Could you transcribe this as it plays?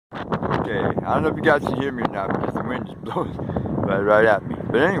Okay, I don't know if you guys can hear me or not because the wind is blowing right at me.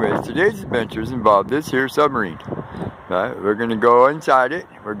 But anyways, today's adventures involve this here submarine. Right, we're gonna go inside it.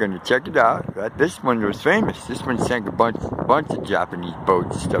 We're gonna check it out. Right, this one was famous. This one sank a bunch of Japanese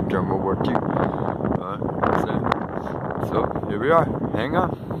boats and stuff during World War II. So here we are. Hang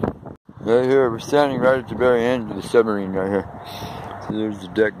on. Right here, we're standing right at the very end of the submarine right here. So there's the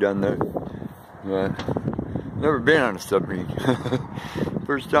deck down there. Right. Never been on a submarine.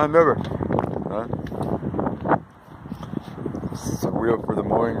 First time ever. This is a wheel for the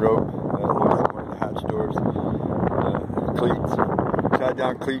mooring rope. There's one of the hatch doors. Cleats. Tied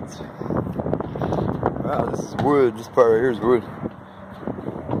down cleats. Wow, this is wood. This part right here is wood.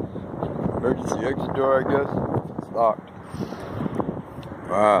 Emergency exit door, I guess. It's locked.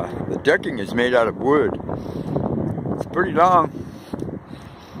 Wow, the decking is made out of wood. It's pretty long.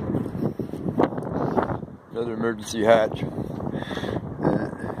 Another emergency hatch.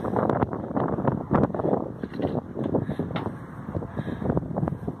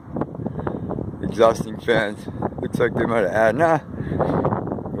 Exhausting fans. Looks like they might have added. Nah.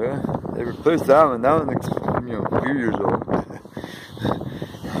 Well, they replaced that one. That one looks, a few years old.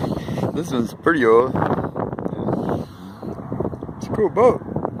 This one's pretty old. It's a cool boat.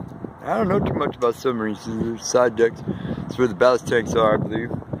 I don't know too much about submarines. There's side decks. It's where the ballast tanks are, I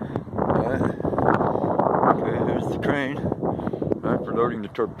believe. Okay, here's the crane. For loading the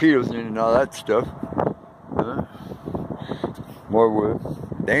torpedoes in and all that stuff. More wood.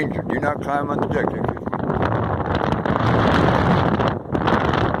 Danger. Do not climb on the deck.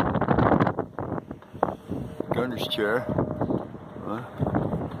 Gunner's chair.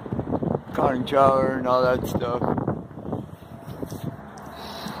 Conning tower and all that stuff.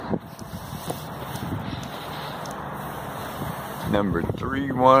 Number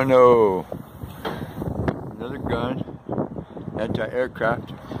 310. Another gun.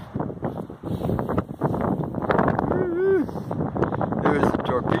 Anti-aircraft. There's the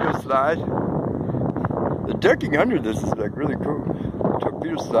torpedo slide. The decking under this is like really cool.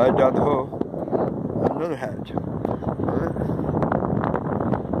 Torpedo slide down the hole. Another hatch.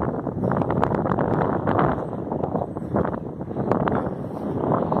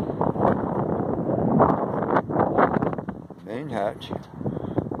 Main hatch.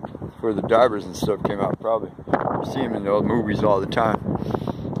 Where the divers and stuff came out, probably. You see them in the old movies all the time.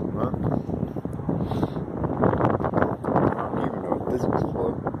 This was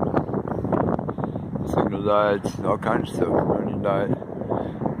for signal lights, all kinds of stuff, running light.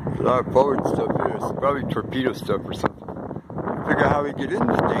 There's a lot of forward stuff here. It's probably torpedo stuff or something. Figure out how we get in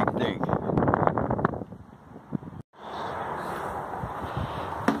this dang thing.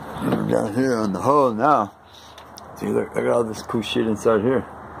 We're down here on the hull now. See, look, I got all this cool shit inside here.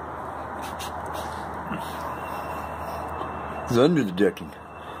 It's under the decking.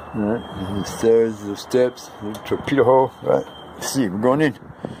 Alright, the stairs, the steps, the torpedo hole, right? Let's see, we're going in.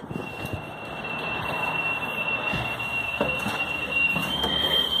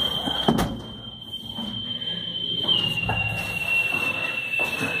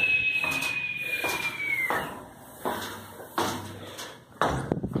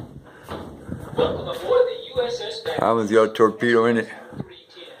 Welcome aboard the USS Batfish. That one's got a torpedo in it.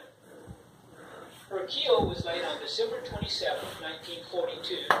 Her keel was laid on December 27,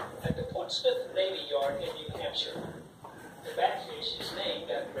 1942 at the Portsmouth Navy Yard in New Hampshire. The Batfish is named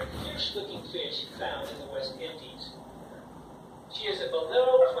after a fierce-looking fish found in the West Indies. She is a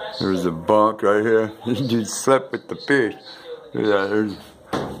Balao-class. There's a bunk right here. This dude slept with the fish. Look at that. There's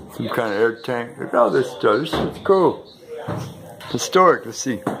some kind of air tank. Look at all this stuff. This shit's cool. Historic. Let's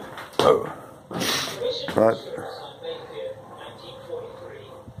see. Oh. Right.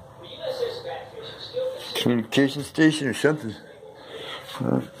 Communication station or something.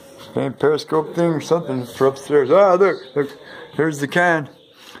 Periscope thing or something for upstairs. Ah, look. Here's the can.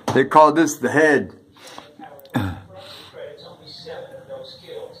 They call this the head.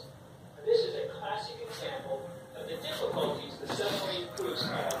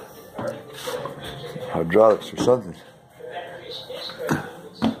 Hydraulics or something.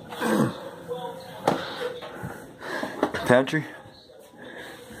 Pantry.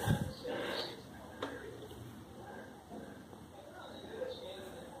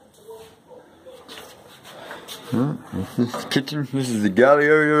 This is the kitchen. This is the galley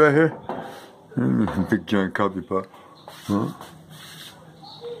area right here. Big giant coffee pot.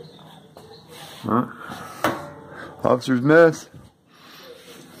 Officer's mess.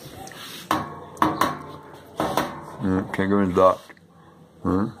 Can't go in, locked.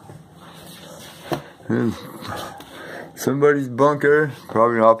 Here's somebody's bunker,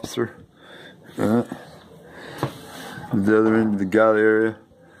 probably an officer. The other end of the galley area.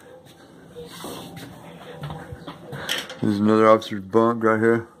 There's another officer's bunk right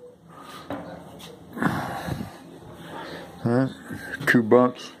here. Crew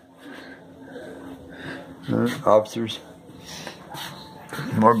bunks. Officers.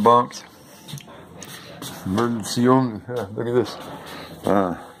 More bunks. Emergency only. Yeah, look at this.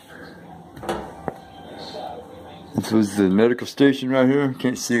 This was the medical station right here.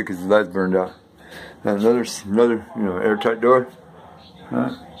 Can't see it because the light's burned out. And another, airtight door.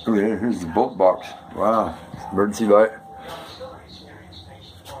 Look at here. Here's the bolt box. Wow. Emergency light.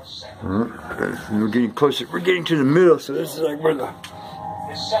 We're getting closer. We're getting to the middle, so this is like where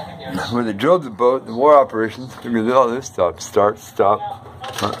they drove the boat, the war operations. Look at all this stuff. Start, stop,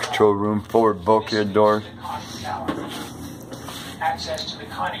 control room, forward bulkhead door. Access to the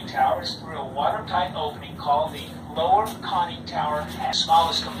conning tower is through a watertight opening called the lower conning tower.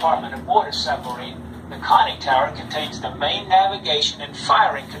 Smallest compartment aboard a submarine, the conning tower contains the main navigation and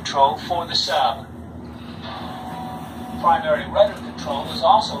firing control for the sub. Primary rudder control is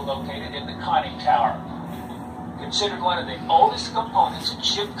also located in the conning tower. Considered one of the oldest components in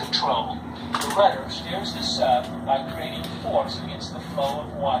ship control, the rudder steers the sub by creating force against the flow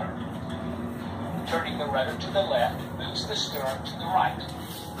of water. Turning the rudder to the left moves the stern to the right.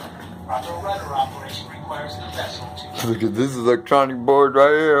 Proper rudder operation requires the vessel to... Look at this electronic board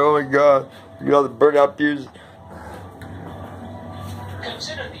right here. Oh my God. Look at all the burnt out fuses.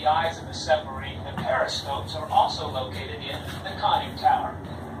 Consider the eyes of the submarine. The periscopes are also located in the conning tower.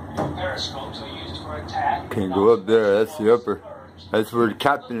 Periscopes are used for attack. Can't go up there. That's the upper. That's where the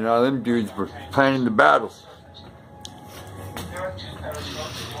captain and all them dudes were planning the battles. There are 2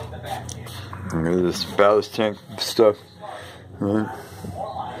 periscopes aboard the Batfish. Look at this ballast tank stuff. What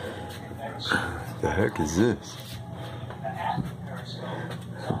the heck is this? The aft periscope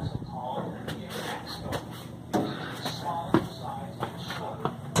is also called the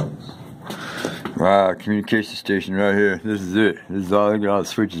Wow, communication station right here. This is it. This is all. Look at all the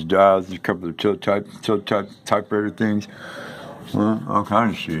switches, dials. There's a couple of tilt typewriter things. All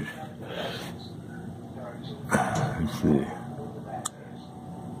kinds of shit. Let's see.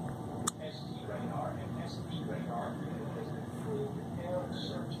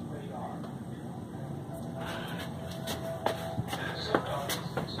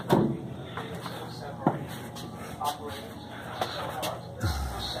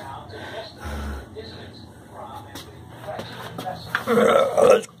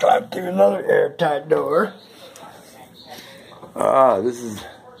 Let's climb through another airtight door. This is...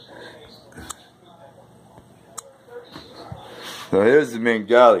 So here's the main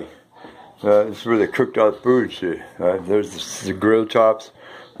galley. This is where they cooked all the food and shit. There's the grill tops.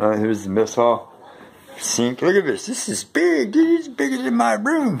 Here's the mess hall. Sink. Look at this. This is big, dude. It's bigger than my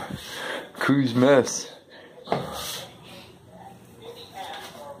room. Crew's mess.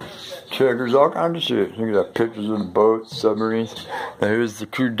 Checkers, all kinds of shit. Look at that, pictures of the boats, submarines. Now here's the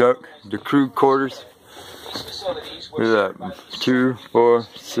crew duct, the crew quarters. Look at that, 2, 4,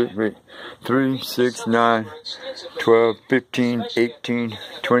 6, 3, 6, 9, 12, 15, 18,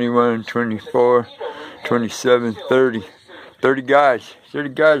 21, 24, 27, 30. 30 guys. 30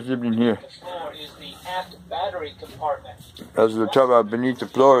 guys lived in here. As we're talking about, beneath the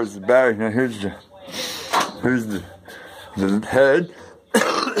floor is the battery. Now here's the head.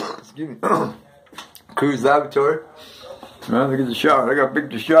 Excuse me. Crew's lavatory. Well, look at the shower. Look how big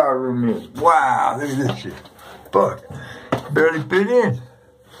the shower room is. Wow, look at this shit. Fuck. Barely fit in.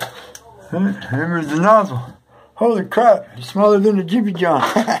 Here's the nozzle. Holy crap. It's smaller than a Jiffy John.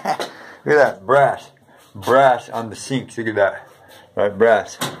 Look at that. Brass. Brass on the sinks. Look at that. Right,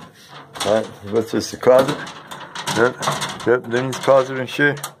 brass. Right. What's this? The closet? Yep. Lenny's closet and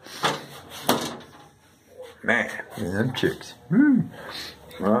shit. Man, look at them chicks.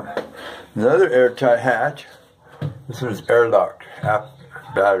 Right. Another airtight hatch. This one's airlocked.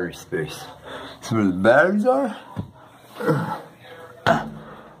 Battery space. See where the batteries are?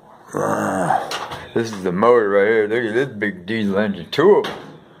 This is the motor right here. Look at this big diesel engine. 2 of them.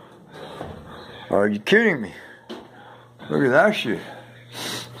 Are you kidding me? Look at that shit.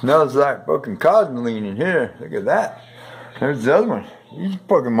 Smells like fucking cotton lean in here. Look at that. There's the other one. These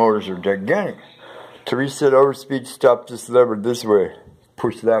fucking motors are gigantic. To reset overspeed, stop this lever this way.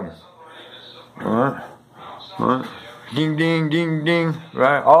 Push that one. Alright. Ding, ding, ding, ding.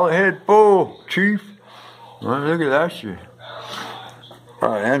 Right. All ahead full, chief. Alright, look at that shit.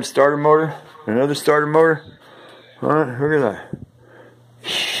 Alright, and starter motor. Another starter motor. Alright, look at that.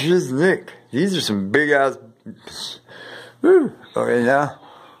 Shiznick. These are some big ass. Woo. Okay, now.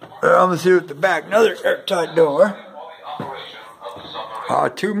 I'm gonna see at the back. Another airtight door.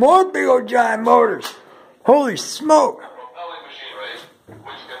 2 more big old giant motors. Holy smoke. Propelling machinery,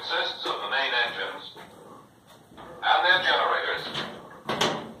 which consists of the main engines and their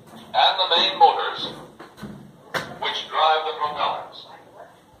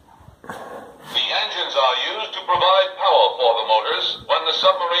the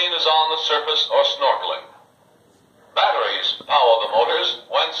submarine is on the surface or snorkeling. Batteries power the motors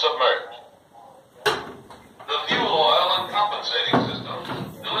when submerged. The fuel oil and compensating system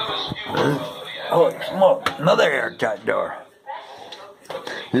delivers fuel oil to the engine. Oh, come on. Another airtight door.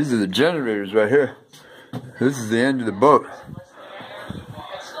 These are the generators right here. This is the end of the boat.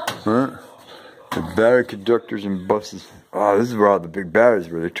 Huh? The battery conductors and buses. Oh, this is where all the big batteries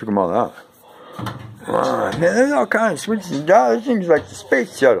were. They took them all out. Man, there's all kinds of switches and dials. This thing's like the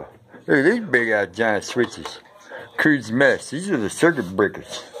space shuttle. Look at these big ass giant switches. Crude's mess. These are the circuit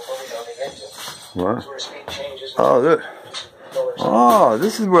breakers. What? Oh, look. Oh,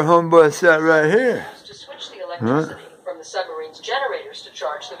 this is where homeboy sat right here. To switch the electricity from the submarine's generators to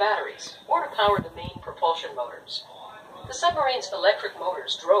charge the batteries, or to power the main propulsion motors. The submarine's electric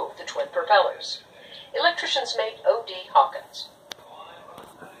motors drove the twin propellers. Electricians made O.D. Hawkins.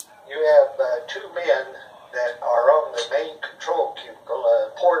 You have two men that are on the main control cubicle,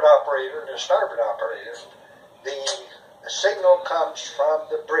 a port operator and a starboard operator. The signal comes from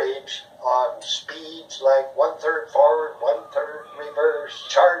the bridge on speeds like 1/3 forward, 1/3 reverse,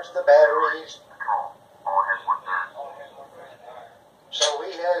 charge the batteries. So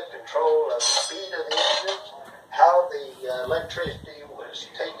we had control of the speed of the engines, how the electricity was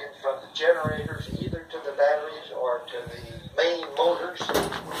taken from the generators either to the batteries or to the main motors.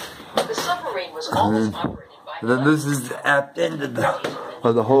 The submarine was always operated by... Then this is the aft end of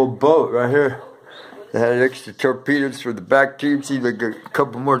the whole boat right here. They had extra torpedoes for the back tubes. See, they got a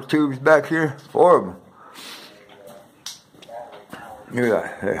couple more tubes back here. 4 of them. Look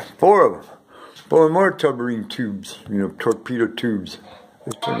at that. Yeah, 4 of them. 4 more submarine tubes. You know, torpedo tubes.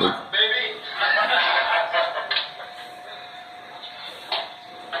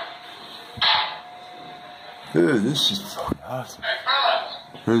 Dude, this is fucking awesome.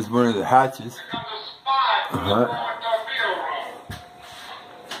 Here's one of the hatches.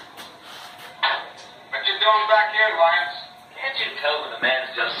 Back here, Lance. Can't you tell when the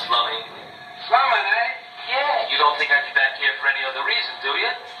man's just slumming? Slumming, eh? Yeah, you don't think I'd be back here for any other reason, do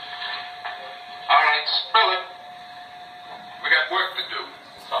you? All right, spill it. We got work to do.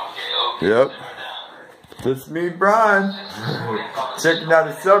 Yep. Okay. This is me, Brian. Checking out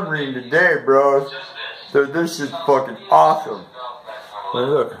a submarine today, bro. So this is fucking awesome. Hey,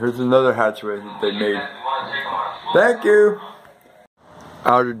 look, here's another hatchway that they made. Thank you.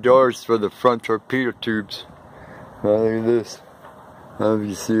 Outer doors for the front torpedo tubes. Oh, look at this. I don't know if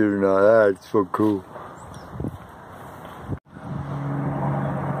you see it or not. That's so cool.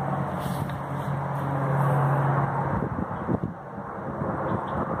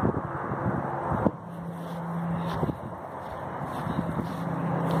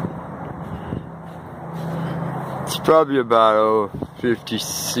 It's probably about 50,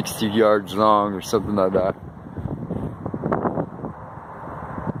 60 yards long or something like that.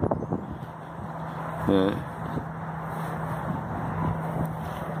 Yeah.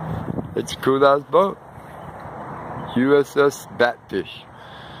 It's a cool ass boat. USS Batfish.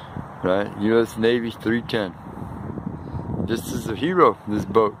 Right? US Navy 310. This is a hero, this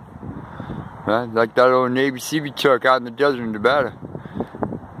boat. Right? Like that old Navy Seabee truck out in the desert in Nevada.